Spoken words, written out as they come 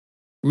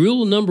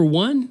Rule number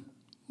one,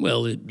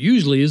 well, it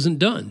usually isn't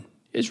done.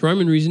 It's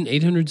Rhyme and Reason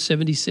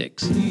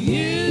 876.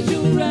 Here's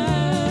your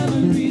rhyme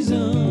and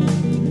reason.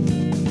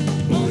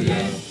 Oh,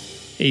 yeah.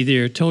 Hey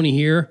there, Tony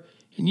here.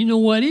 And you know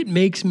what? It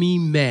makes me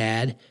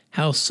mad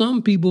how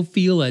some people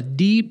feel a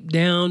deep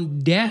down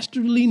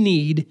dastardly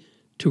need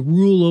to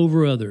rule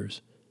over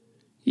others.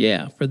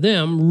 Yeah, for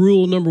them,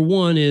 rule number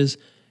one is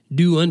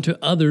do unto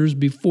others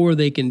before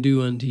they can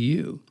do unto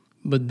you.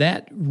 But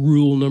that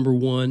rule number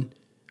one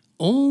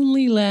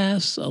only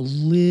lasts a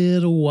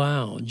little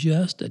while,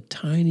 just a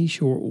tiny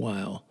short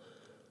while.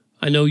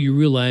 I know you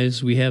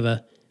realize we have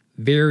a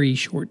very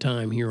short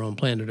time here on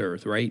planet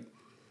Earth, right?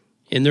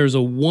 And there's a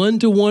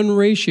 1-to-1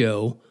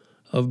 ratio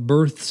of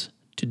births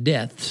to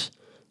deaths.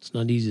 It's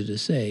not easy to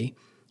say.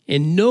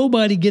 And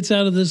nobody gets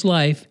out of this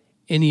life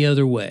any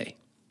other way.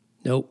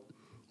 Nope.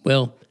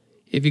 Well,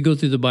 if you go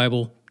through the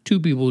Bible,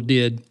 2 people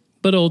did,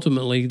 but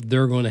ultimately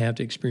they're going to have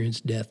to experience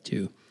death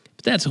too.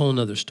 But that's a whole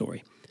nother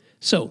story.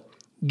 So,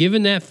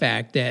 given that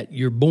fact that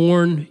you're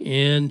born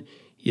and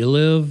you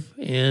live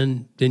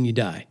and then you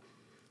die,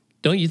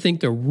 don't you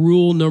think the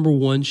rule number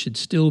one should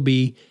still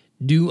be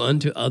do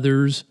unto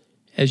others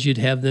as you'd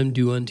have them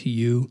do unto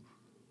you?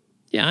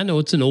 Yeah, I know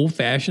it's an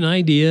old-fashioned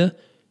idea,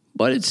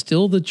 but it's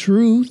still the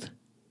truth.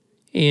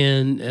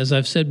 And as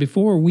I've said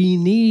before, we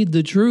need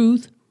the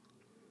truth.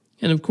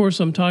 And of course,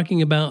 I'm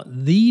talking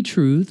about the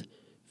truth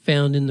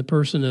found in the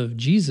person of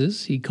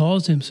Jesus. He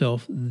calls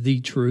himself the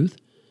truth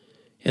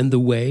and the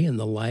way and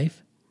the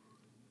life.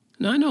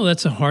 Now, I know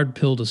that's a hard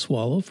pill to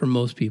swallow for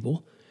most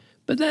people,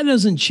 but that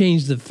doesn't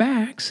change the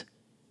facts.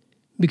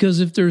 Because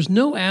if there's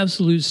no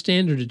absolute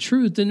standard of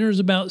truth, then there's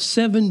about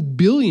 7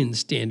 billion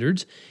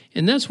standards,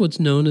 and that's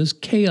what's known as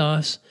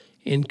chaos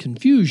and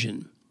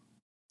confusion.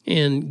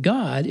 And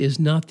God is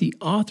not the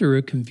author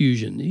of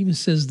confusion. It even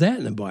says that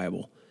in the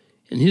Bible.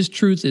 And his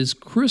truth is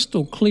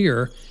crystal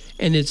clear,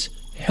 and it's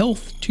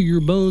health to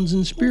your bones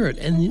and spirit.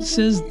 And it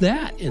says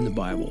that in the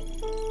Bible.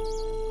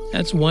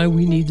 That's why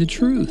we need the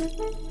truth.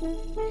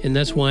 And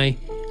that's why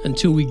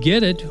until we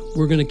get it,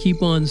 we're going to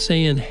keep on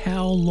saying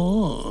how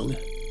long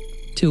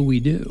till we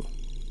do.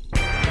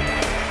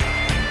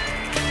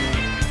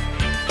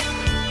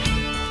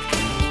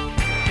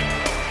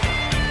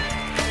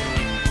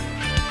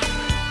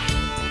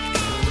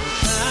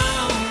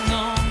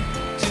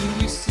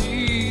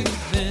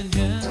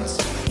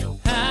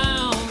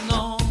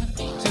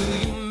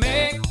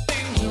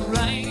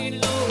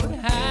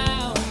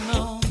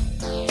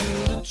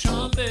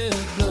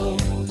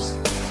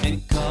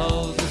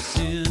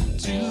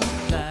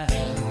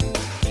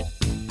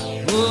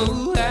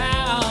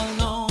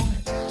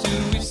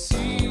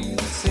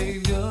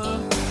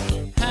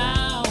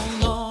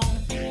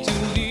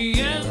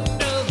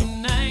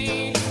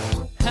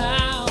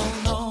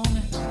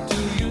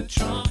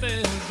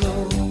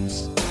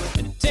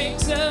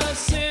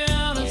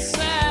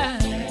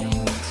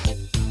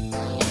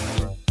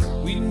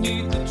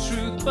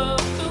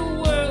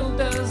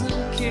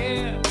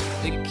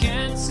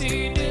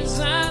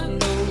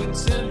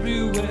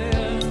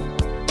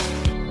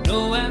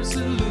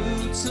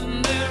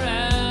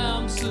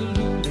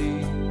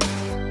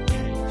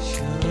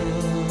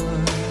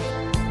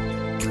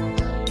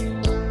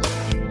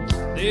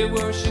 They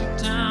worship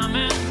time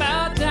and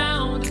bow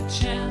down to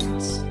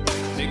chance.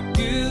 They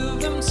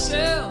give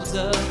themselves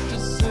up to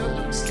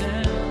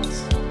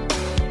circumstance.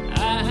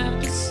 I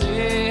have to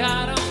say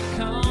I don't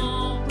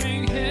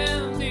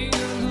comprehend the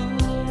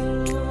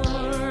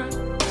allure.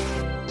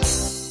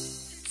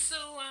 So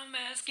I'm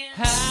asking,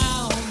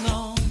 how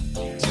long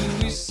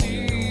till we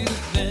see the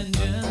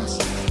vengeance?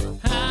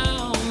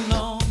 How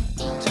long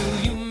till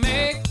you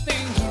make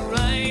things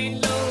right,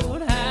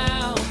 Lord?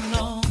 How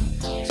long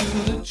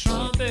till the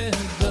trumpet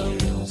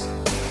blows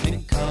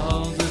and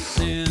calls us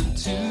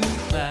into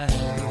light?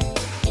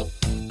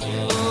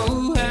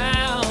 Oh,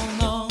 how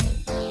long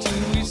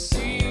till we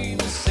see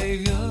the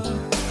Savior?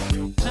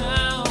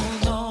 How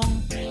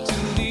long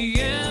till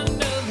the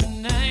end of the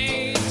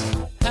night?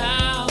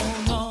 How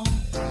long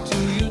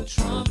till your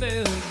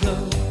trumpet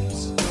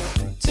blows,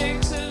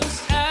 takes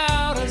us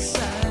out of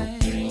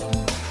sight?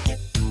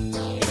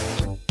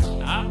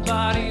 Our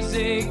bodies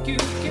ache, you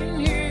can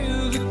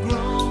hear the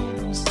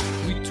groans.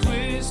 We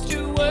twist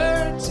your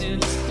words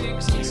into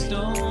sticks and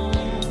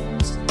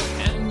stones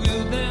and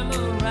wheel them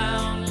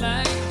around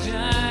like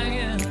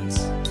giants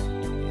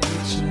in a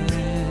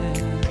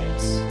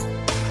trance.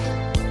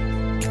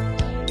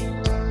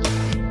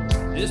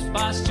 This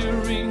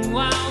posturing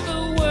while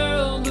the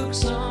world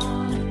looks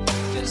on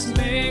just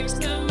makes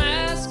them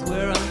ask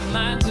where our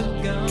minds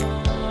have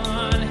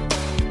gone.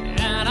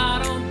 And I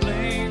don't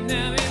blame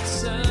them, it's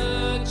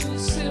such a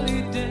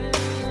silly dance.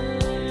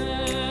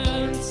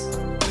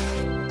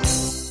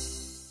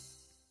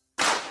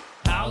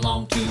 How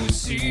long till you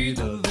see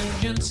the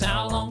vengeance?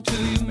 How long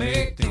till you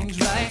make things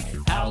right?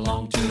 How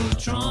long till the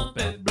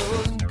trumpet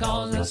blows and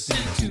calls us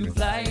into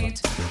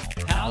flight?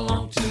 How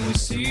long till we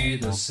see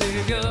the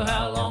Savior?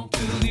 How long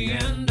till the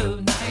end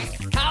of night?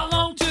 How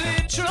long till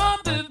the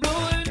trumpet